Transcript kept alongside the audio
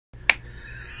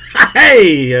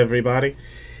Hey, everybody.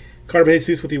 Carter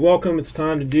Jesus with you. Welcome. It's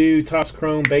time to do Topps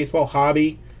Chrome Baseball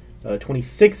Hobby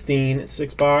 2016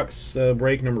 6-box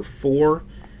break number 4.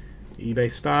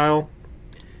 eBay style.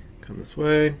 Come this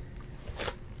way.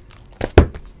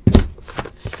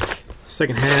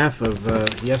 Second half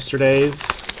of yesterday's.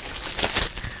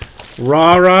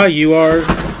 Rah-rah, you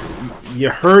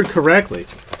heard correctly.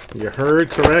 You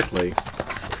heard correctly.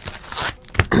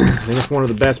 I think it's one of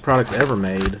the best products ever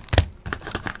made.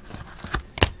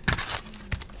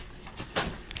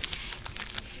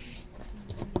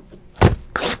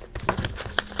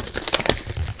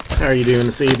 How are you doing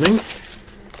this evening?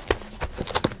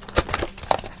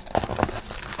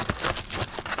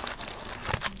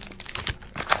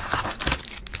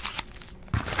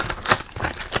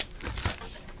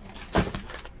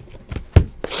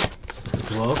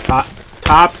 Well,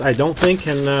 Topps, I don't think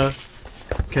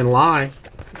can lie.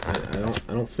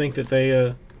 I don't think that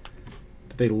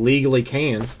they legally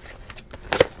can.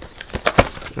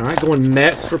 All right, going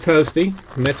Mets for Posty.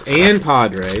 Mets and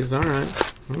Padres. All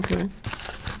right. Okay.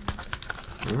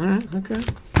 All right. Okay.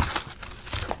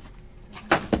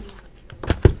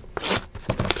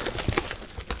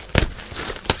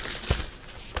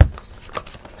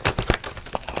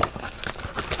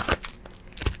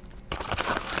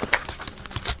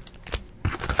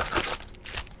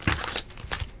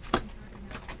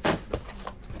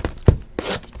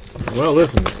 Well,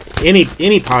 listen,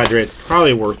 any Padre is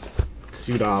probably worth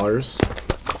 $2.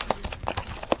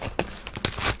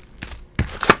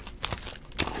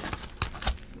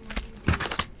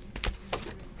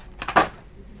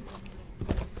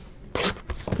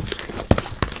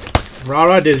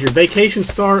 Rara, does your vacation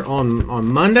start on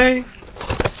Monday?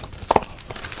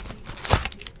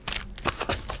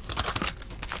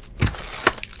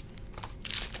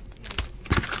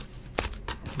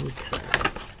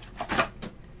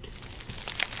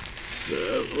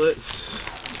 So let's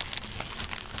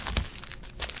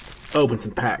open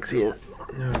some packs here.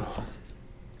 Oh.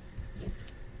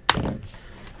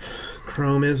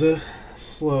 Chrome is a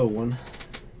slow one.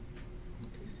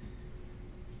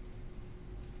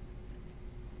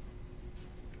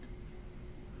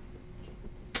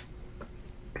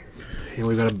 And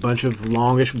we've got a bunch of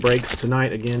longish breaks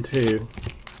tonight again too.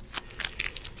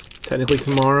 Technically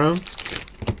tomorrow.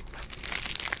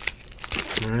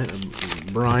 All right,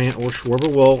 Bryant or Schwarber.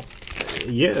 Well,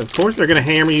 yeah, of course they're going to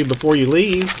hammer you before you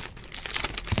leave.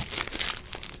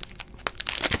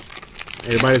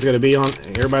 Everybody's going to be on.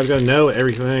 Everybody's going to know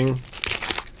everything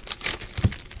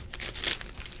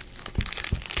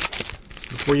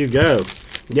before you go.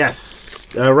 Yes,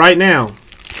 right now.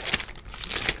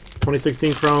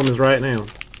 2016 Chrome is right now.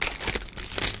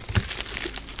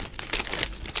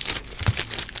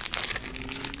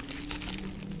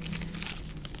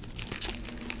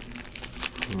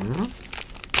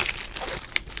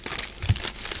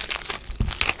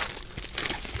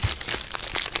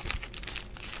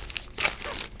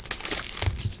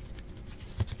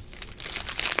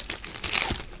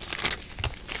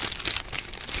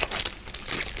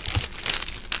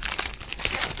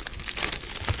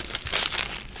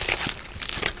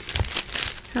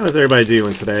 How is everybody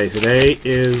doing today? Today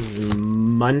is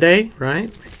Monday, right? I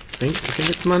think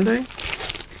it's Monday.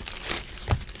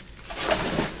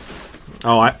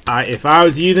 Oh, if I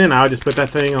was you, then I would just put that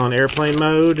thing on airplane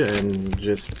mode and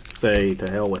just say to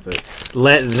hell with it.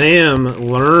 Let them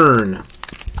learn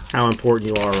how important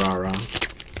you are, rah-rah.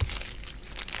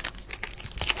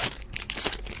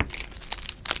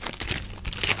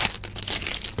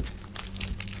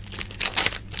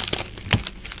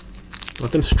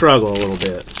 Let them struggle a little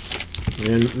bit.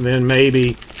 And then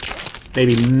maybe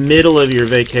middle of your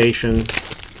vacation,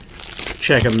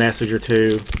 check a message or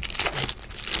two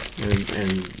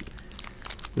and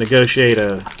negotiate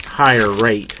a higher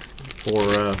rate for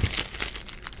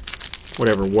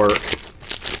whatever work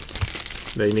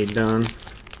they need done.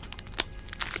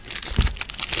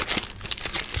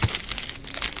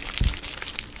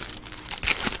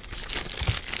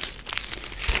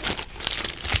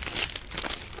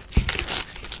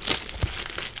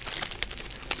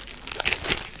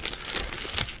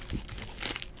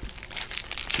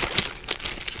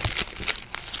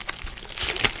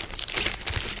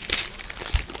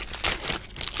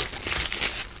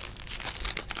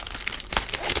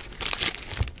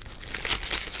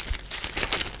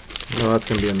 Oh, that's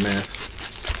going to be a mess.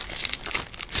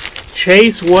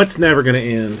 Chase, what's never going to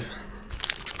end?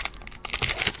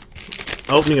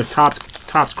 Opening of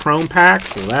Topps Chrome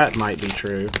packs? Well, that might be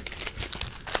true.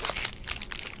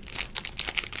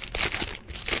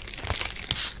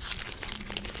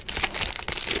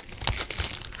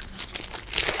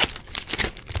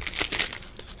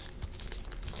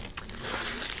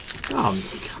 Oh,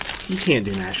 you can't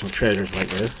do National Treasures like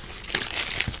this.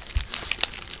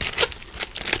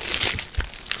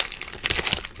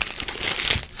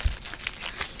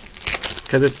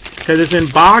 Because it's in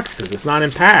boxes. It's not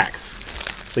in packs.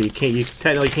 So you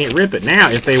technically can't rip it. Now,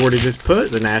 if they were to just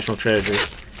put the National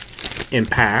Treasures in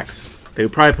packs, they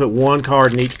would probably put one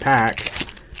card in each pack.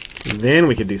 Then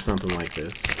we could do something like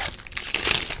this.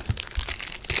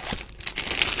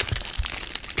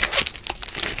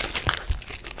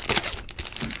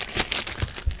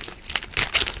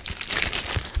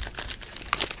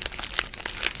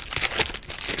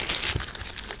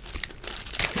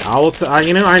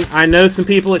 I know some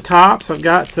people at Topps. I've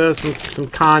got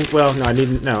well, no,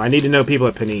 I need to know people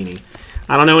at Panini.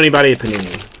 I don't know anybody at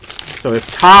Panini. So if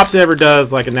Topps ever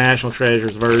does like a National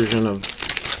Treasures version of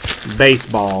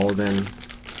baseball, then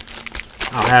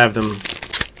I'll have them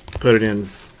put it in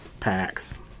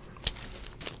packs.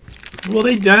 Well,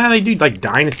 they do like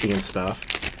Dynasty and stuff.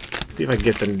 Let's see if I can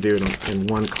get them to do it in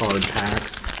one card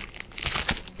packs.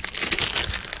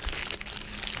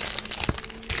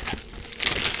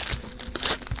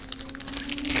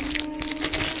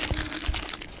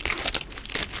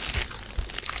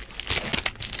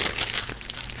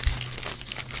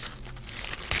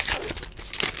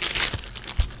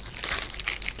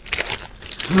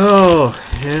 Oh,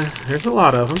 yeah, there's a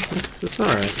lot of them. It's all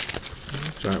right.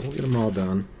 That's all right. We'll get them all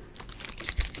done.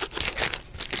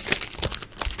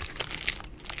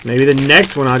 Maybe the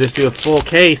next one I'll just do a full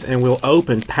case and we'll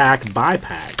open pack by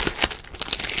pack.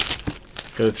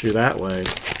 Go through that way.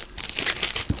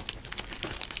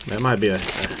 That might be a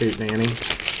hoot nanny.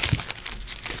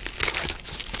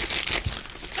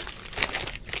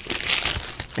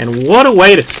 And what a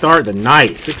way to start the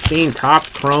night. 16 Topps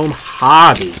Chrome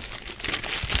Hobby.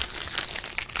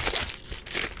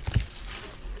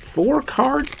 4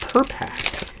 cards per pack.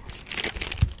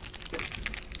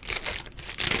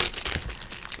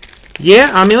 Yeah,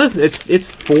 I mean, listen, it's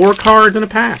 4 cards in a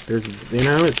pack. There's,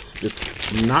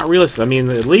 it's not realistic. I mean,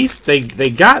 at least they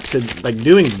got to like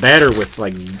doing better with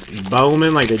like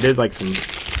Bowman, like they did like some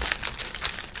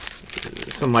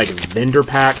like vendor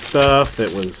pack stuff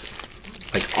that was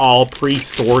like all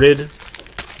pre-sorted.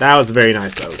 That was very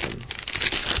nice to open.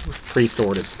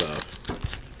 Pre-sorted stuff.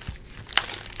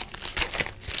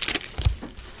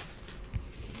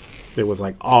 There was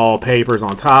like all papers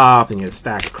on top, and you had a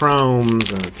stack of chromes,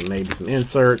 and maybe some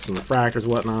inserts, some refractors,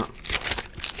 whatnot.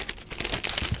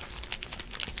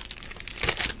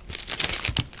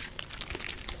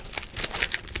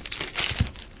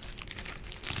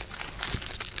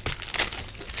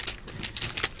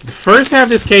 The first half of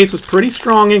this case was pretty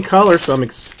strong in color, so I'm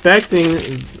expecting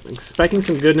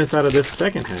some goodness out of this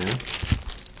second half.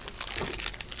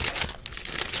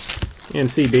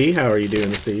 MCB, how are you doing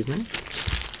this evening?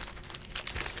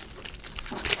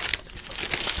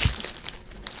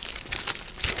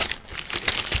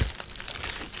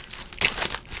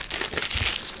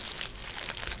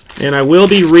 And I will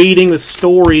be reading the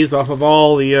stories off of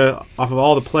all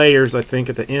the players, I think,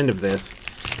 at the end of this.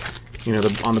 You know,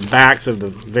 on the backs of the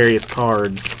various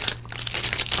cards,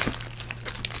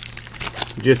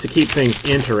 just to keep things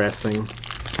interesting.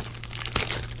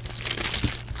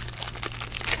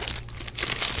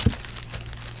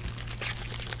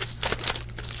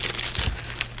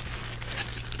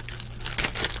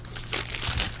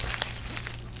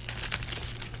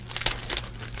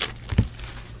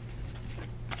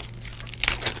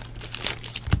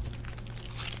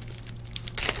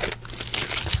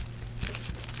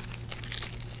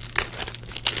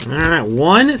 Alright,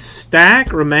 1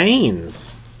 stack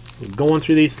remains. Going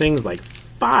through these things like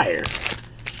fire.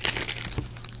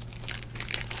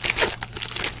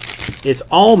 It's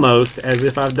almost as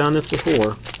if I've done this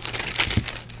before.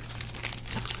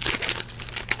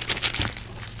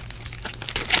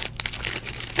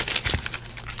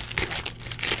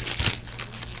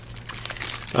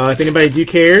 If anybody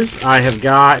cares, I have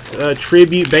got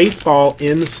Tribute Baseball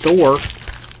in the store.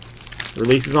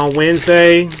 Releases on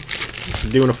Wednesday.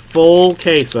 Doing a full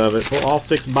case of it, all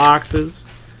 6 boxes.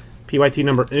 PYT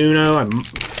number uno.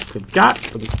 I've got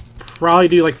to probably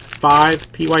do like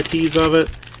 5 PYTs of it.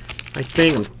 I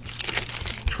think I'm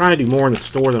trying to do more in the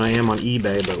store than I am on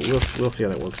eBay, but we'll see how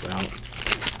that works out.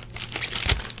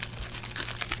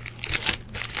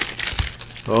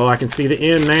 Oh, I can see the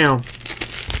end now.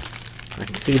 I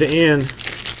can see the end.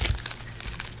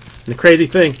 And the crazy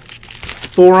thing,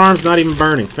 forearm's not even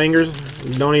burning. Fingers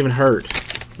don't even hurt.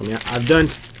 I mean, I've done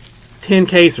 10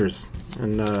 casers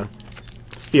and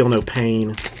feel no pain.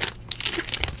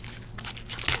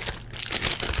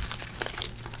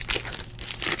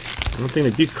 I don't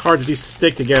think the cards do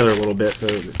stick together a little bit, so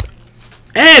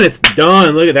And it's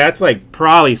done. Look at that. That's like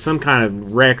probably some kind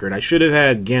of record. I should have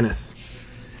had Guinness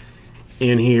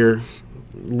in here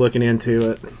looking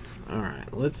into it. All right,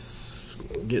 let's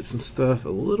get some stuff a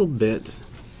little bit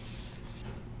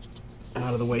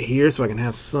out of the way here so I can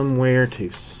have somewhere to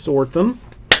sort them.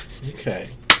 Okay.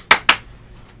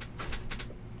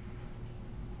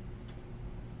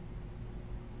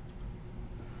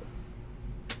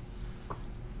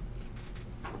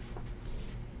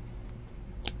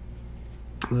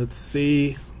 Let's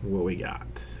see what we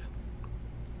got.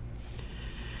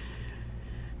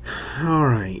 All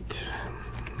right.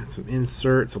 Got some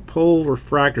inserts. I'll pull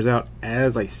refractors out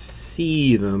as I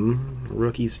see them.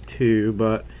 Rookies too,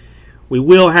 but we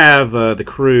will have the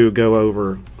crew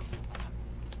go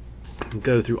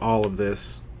through all of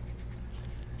this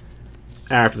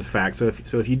after the fact. So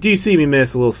if you do see me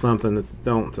miss a little something,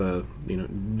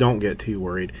 don't get too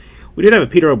worried. We did have a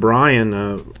Peter O'Brien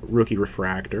rookie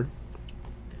refractor.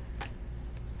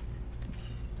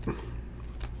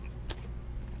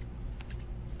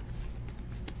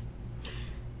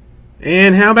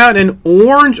 And how about an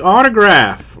orange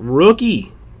autograph?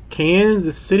 Rookie,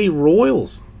 Kansas City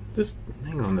Royals.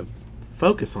 Hang on, the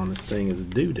focus on this thing is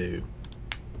doo-doo.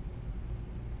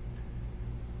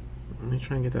 Let me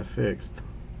try and get that fixed.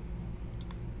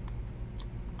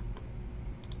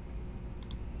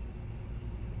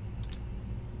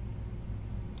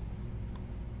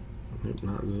 Nope,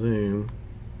 not zoom.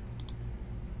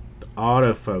 The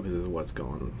autofocus is what's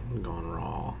gone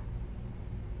wrong.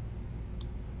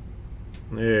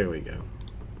 There we go.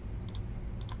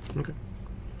 Okay.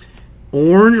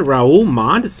 Orange Raul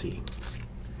Mondesi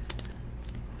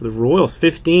for the Royals,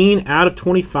 15 out of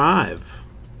 25.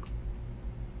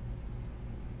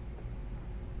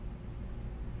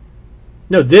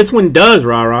 No, this one does,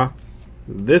 Rara.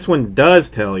 This one does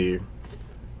tell you.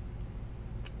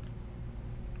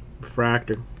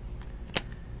 Refractor.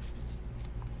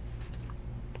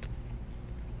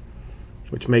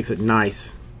 Which makes it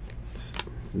nice.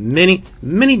 Many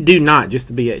do not, just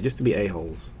to be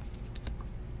a-holes.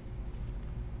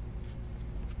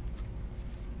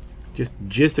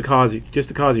 Just to cause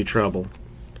you trouble.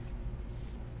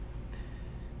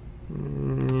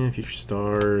 Future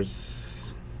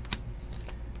stars,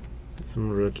 some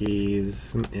rookies,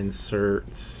 some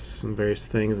inserts, some various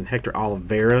things, and Hector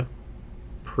Oliveira,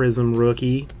 Prism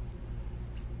rookie.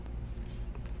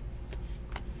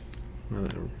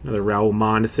 Another Raul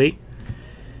Mondesi.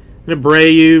 An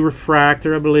Abreu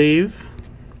refractor, I believe.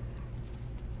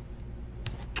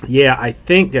 Yeah, I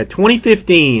think that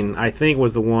 2015, I think,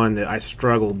 was the one that I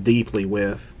struggled deeply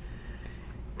with,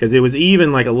 because it was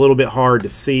even like a little bit hard to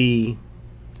see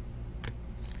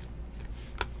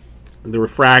the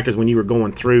refractors when you were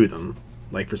going through them.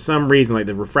 Like for some reason, like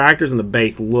the refractors and the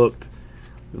base looked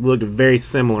very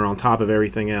similar on top of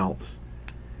everything else.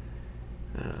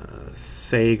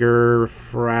 Sager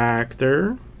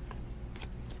refractor.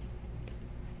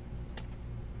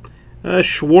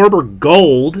 Schwarber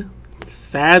Gold,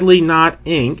 sadly not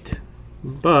inked,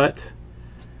 but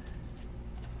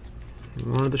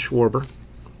one of the Schwarber.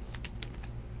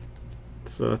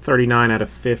 It's 39 out of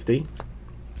 50.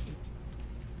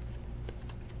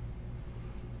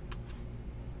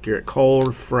 Garrett Cole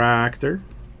refractor.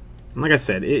 And like I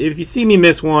said, if you see me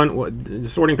miss one, the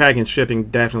sorting, packing, and shipping,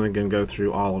 definitely going to go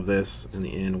through all of this in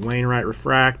the end. Wainwright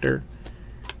refractor.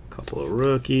 A couple of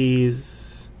rookies.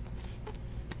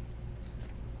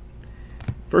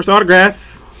 First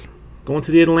autograph, going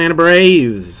to the Atlanta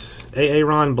Braves,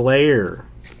 Aaron Blair.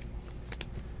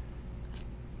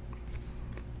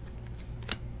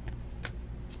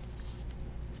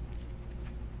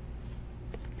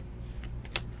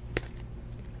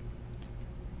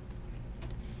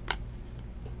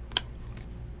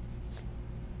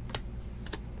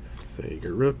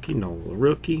 Sager rookie, Nola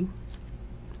rookie.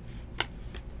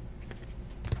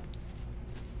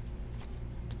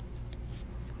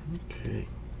 Okay.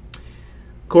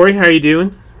 Corey, how are you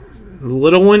doing? The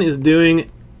little one is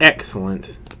doing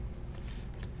excellent.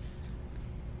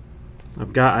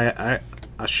 I've got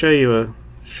I'll show you a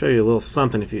little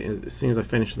something as soon as I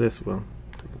finish this. Well,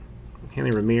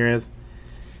 Hanley Ramirez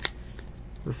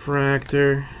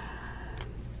refractor.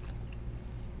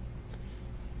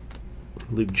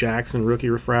 Luke Jackson rookie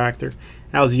refractor.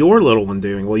 How's your little one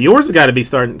doing? Well, yours has got to be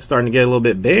starting to get a little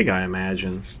bit big, I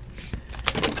imagine.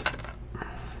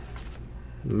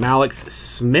 Malik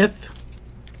Smith,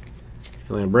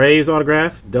 Atlanta Braves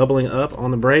autograph, doubling up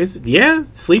on the Braves. Yeah,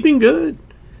 sleeping good.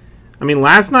 I mean,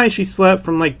 last night she slept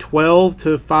from like 12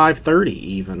 to 5:30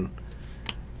 even,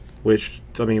 which,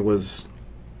 I mean, was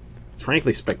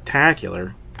frankly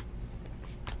spectacular.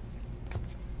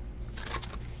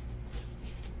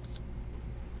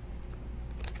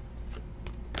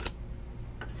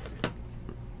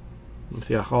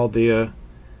 See, I hauled I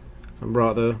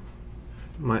brought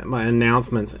my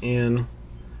announcements in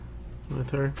with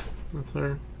her. That's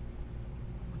her.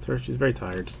 That's her. She's very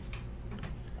tired.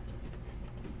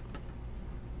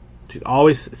 She's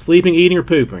always sleeping, eating, or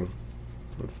pooping.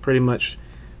 That's pretty much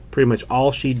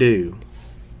all she do.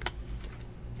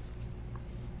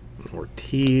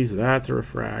 Ortiz, that's a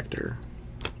refractor.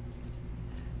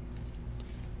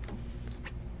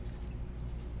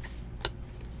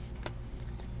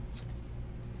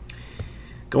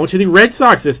 Going to the Red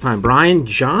Sox this time, Brian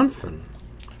Johnson.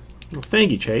 Well,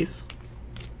 thank you, Chase.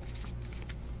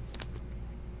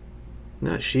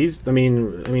 No, she's. I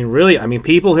mean, really. I mean,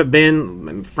 people have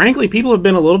been. Frankly, people have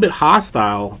been a little bit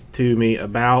hostile to me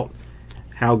about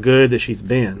how good that she's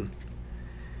been.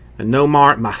 A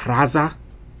Nomar Mahraza,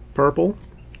 purple.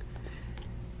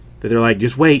 That they're like,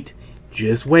 just wait,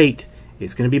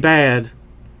 it's gonna be bad.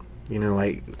 You know,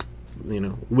 like,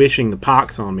 wishing the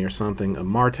pox on me or something. A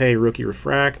Marte rookie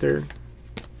refractor.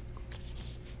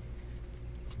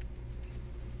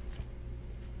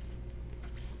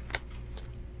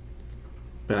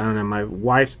 But I don't know, my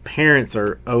wife's parents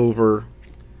are over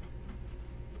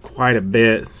quite a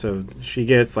bit, so she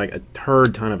gets like a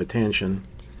ton of attention.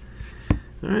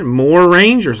 All right, more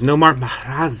Rangers. Nomar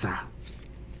Mahraza.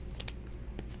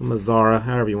 Mazzara,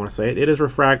 however you want to say it. It is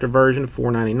refractor version,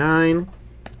 $4.99.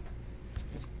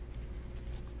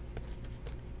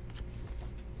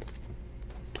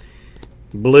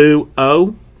 Blue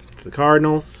O for the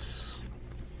Cardinals.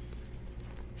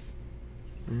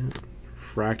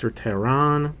 Refractor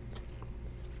Tehran.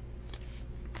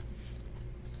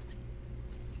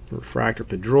 Refractor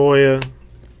Pedroia.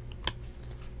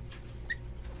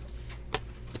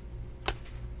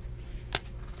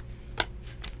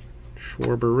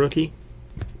 Schwarber rookie.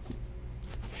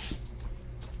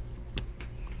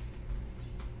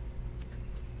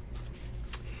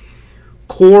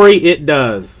 Corey, it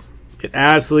does. It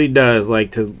absolutely does.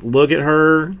 Like, to look at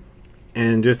her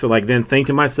and just to like then think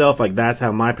to myself, like, that's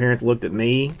how my parents looked at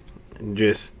me, and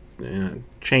just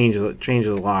changes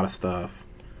a lot of stuff.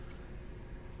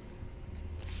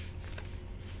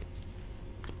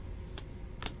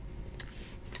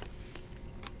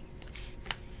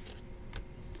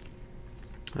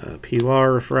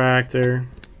 Pilar refractor.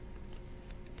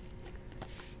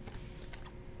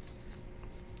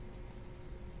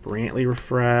 Brantley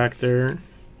refractor.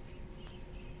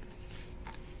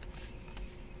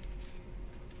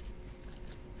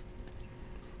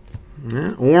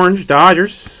 Orange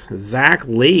Dodgers. Zach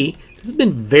Lee. This has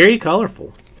been very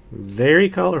colorful. Very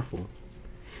colorful.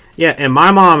 Yeah, and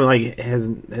my mom like has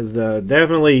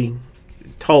definitely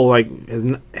told, like,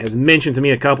 has mentioned to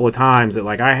me a couple of times that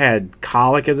like I had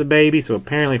colic as a baby, so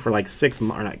apparently for like 6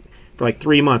 months, or like, for like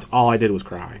 3 months, all I did was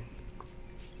cry.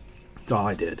 That's all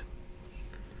I did.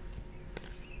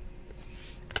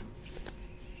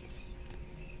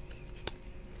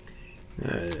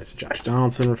 It's Josh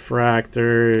Donaldson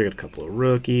refractor. Got a couple of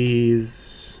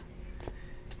rookies.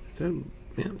 Is that,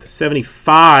 yeah, the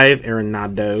 75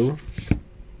 Arenado.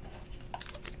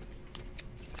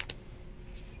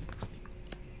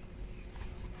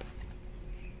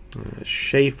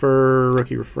 Schaefer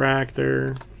rookie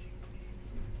refractor.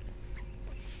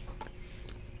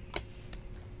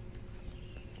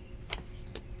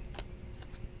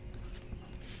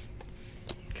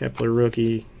 Kepler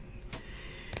rookie.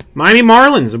 Miami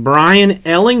Marlins, Brian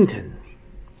Ellington.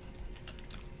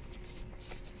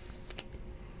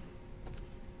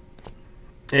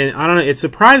 And I don't know, it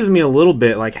surprises me a little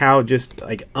bit like how just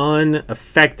like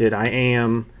unaffected I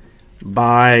am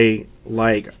by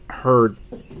like her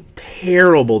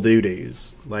terrible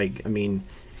doo-doos. Like, I mean,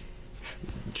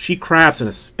 she craps in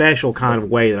a special kind of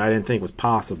way that I didn't think was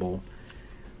possible.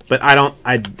 But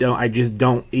I just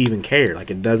don't even care. Like,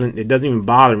 it doesn't even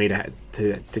bother me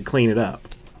to clean it up.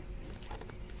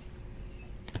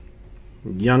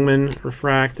 Youngman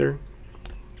refractor.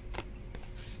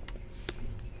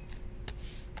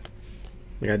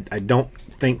 Like, I don't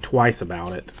think twice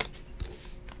about it.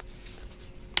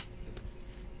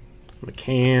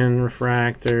 McCann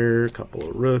refractor, a couple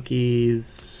of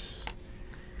rookies,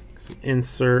 some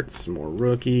inserts, some more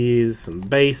rookies, some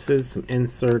bases, some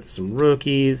inserts, some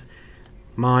rookies.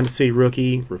 Mondesi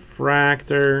rookie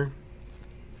refractor.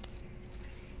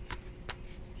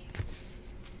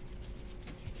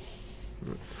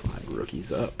 Let's slide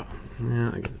rookies up. Yeah,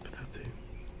 I gotta put that too.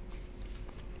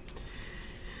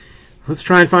 Let's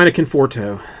try and find a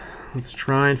Conforto. Let's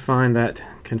try and find that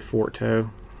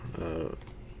Conforto.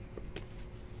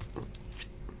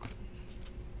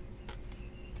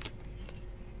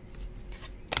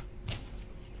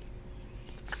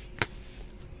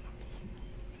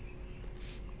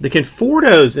 The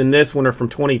Confortos in this one are from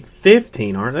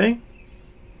 2015, aren't they?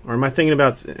 Or am I thinking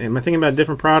about a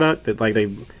different product that like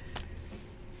the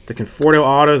Conforto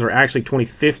autos are actually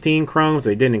 2015 chromes.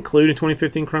 They didn't include in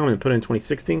 2015 chrome and put it in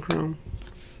 2016 chrome.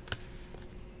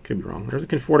 Could be wrong. There's a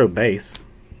Conforto base.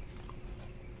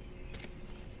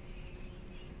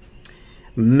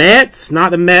 Mets, not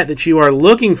the Met that you are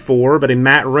looking for, but a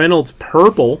Matt Reynolds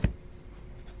purple.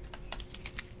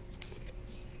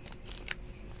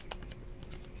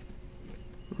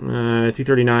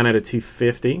 $239 out of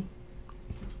 250.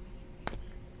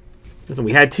 Listen,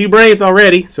 we had 2 Braves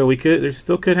already, so we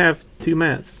still could have 2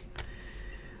 Mets.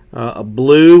 A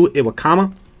blue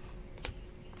Iwakama.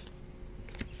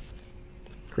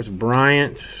 Chris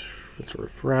Bryant. It's a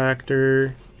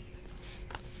refractor.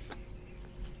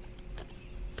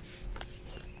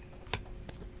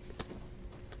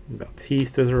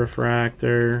 Bautista's a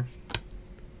refractor.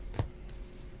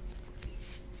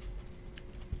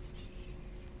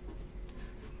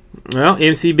 Well,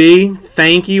 MCB,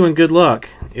 thank you and good luck.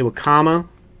 Iwakama,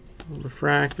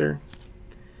 refractor.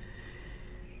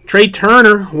 Trey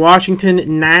Turner,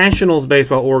 Washington Nationals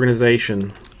Baseball Organization.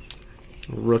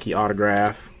 Rookie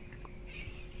autograph.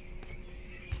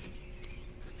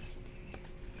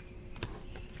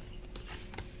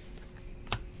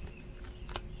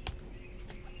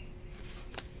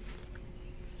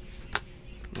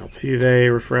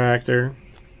 Altuve, refractor.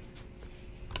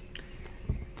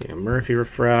 Murphy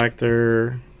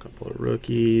refractor, a couple of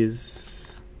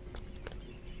rookies.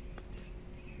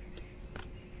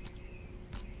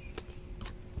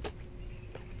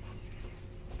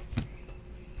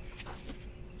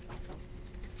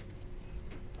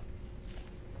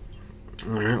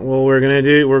 All right, well we're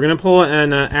gonna pull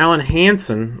an Alan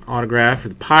Hansen autograph for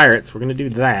the Pirates. We're gonna do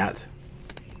that.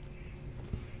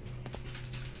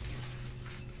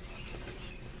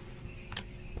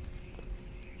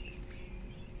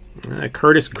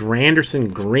 Curtis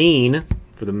Granderson green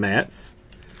for the Mets.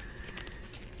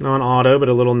 Non-auto, but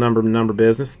a little number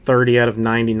business. 30 out of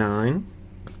 99.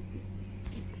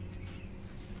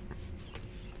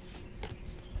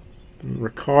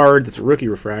 Ricard, that's a rookie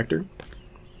refractor.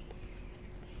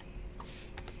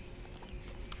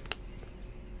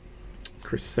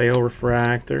 Chris Sale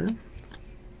refractor.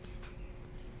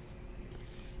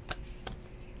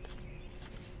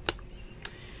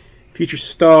 Future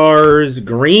Stars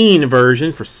green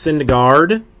version for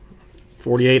Syndergaard,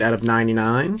 48 out of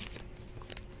 99.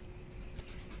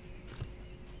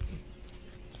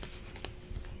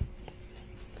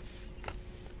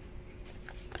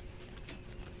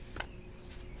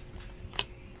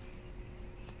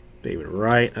 David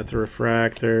Wright, that's a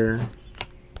refractor.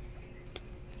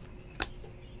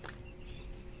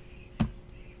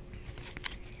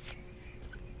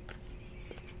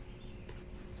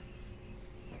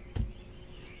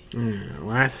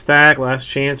 Last stack, last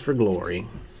chance for glory.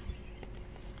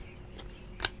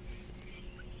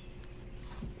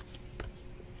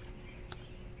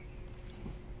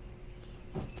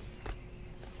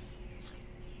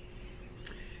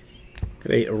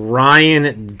 Got a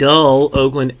Ryan Dull,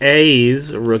 Oakland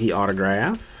A's rookie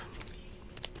autograph.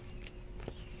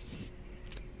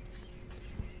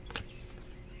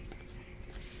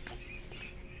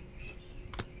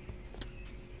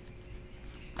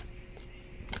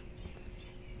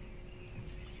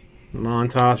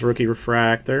 Montas rookie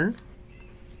refractor.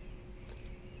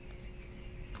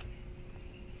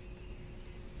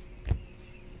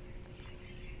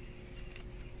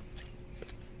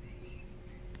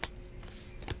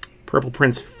 Purple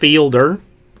Prince Fielder.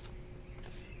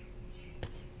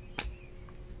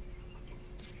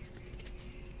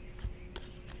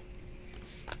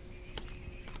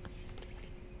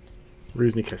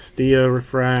 Rusney Castillo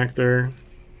refractor.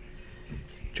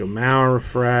 Joe Mauer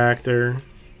refractor.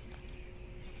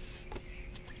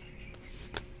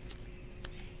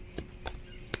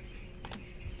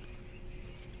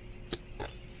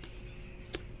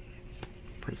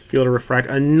 Prince Fielder refractor.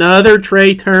 Another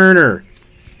Trey Turner.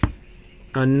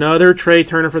 Another Trey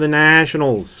Turner for the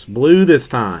Nationals. Blue this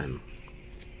time.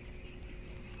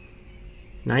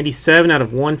 97 out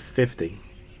of 150.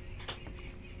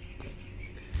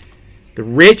 The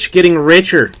rich getting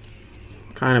richer.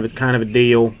 Kind of a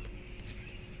deal.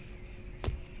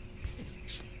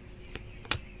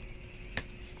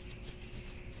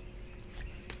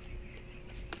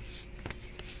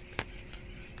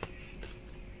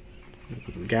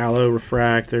 Gallo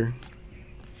refractor.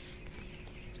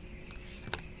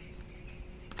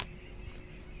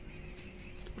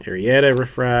 Arrieta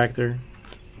refractor.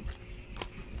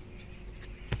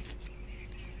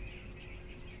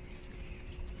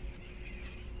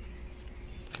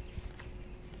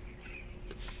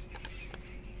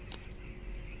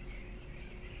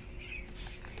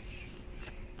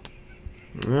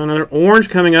 Another orange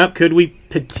coming up. Could we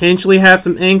potentially have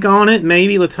some ink on it?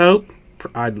 Maybe. Let's hope.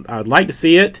 I'd like to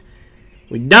see it.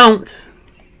 We don't.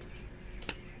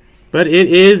 But it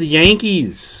is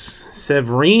Yankees.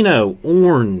 Severino,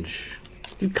 orange.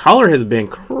 The color has been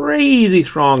crazy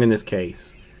strong in this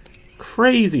case.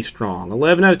 Crazy strong.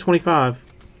 11 out of 25.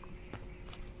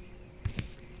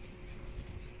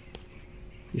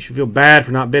 You should feel bad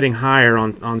for not bidding higher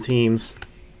on teams.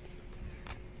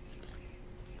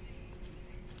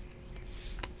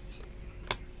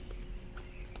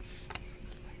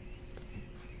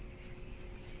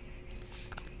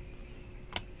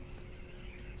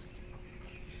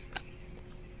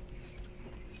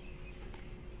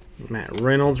 Matt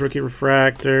Reynolds, rookie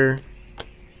refractor.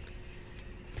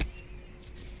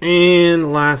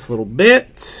 And last little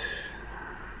bit.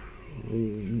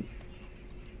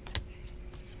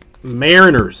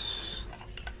 Mariners.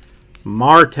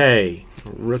 Marte,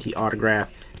 rookie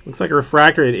autograph. Looks like a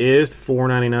refractor. It is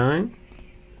 $4.99.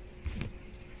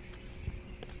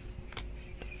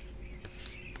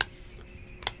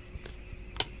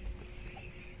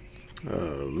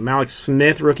 Malik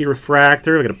Smith, rookie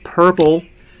refractor. We got a purple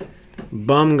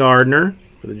Bumgardner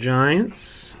for the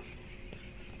Giants.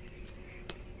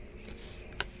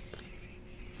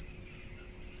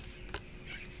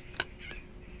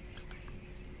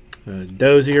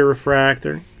 Dozier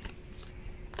refractor.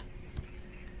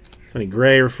 Sonny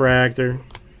Gray refractor.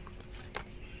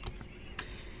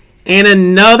 And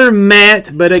another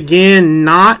Met, but again,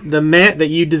 not the Met that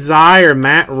you desire,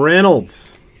 Matt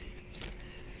Reynolds.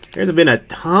 There's been a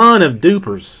ton of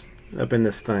dupers up in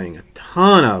this thing. A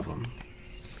ton of them.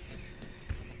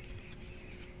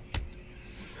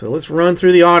 So let's run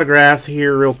through the autographs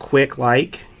here real quick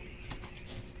like.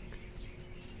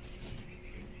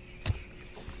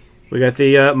 We got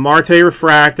the Marte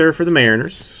refractor for the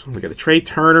Mariners. We got the Trey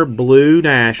Turner blue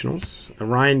Nationals. A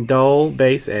Ryan Dull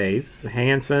base A's. A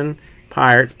Hanson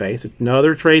Pirates base.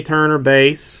 Another Trey Turner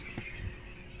base.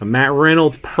 A Matt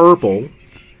Reynolds purple.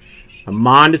 A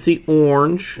Mondesi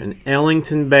orange. An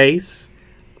Ellington base.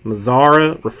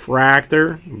 Mazzara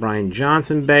refractor, Brian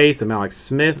Johnson base, a Malik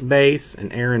Smith base,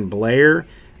 an Aaron Blair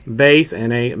base,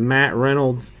 and a Matt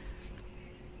Reynolds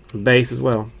base as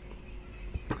well.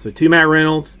 So 2 Matt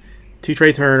Reynolds, 2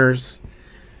 Trey Turners,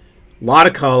 a lot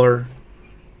of color,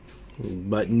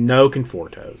 but no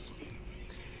Confortos.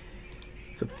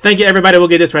 So thank you, everybody. We'll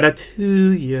get this right out to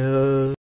you.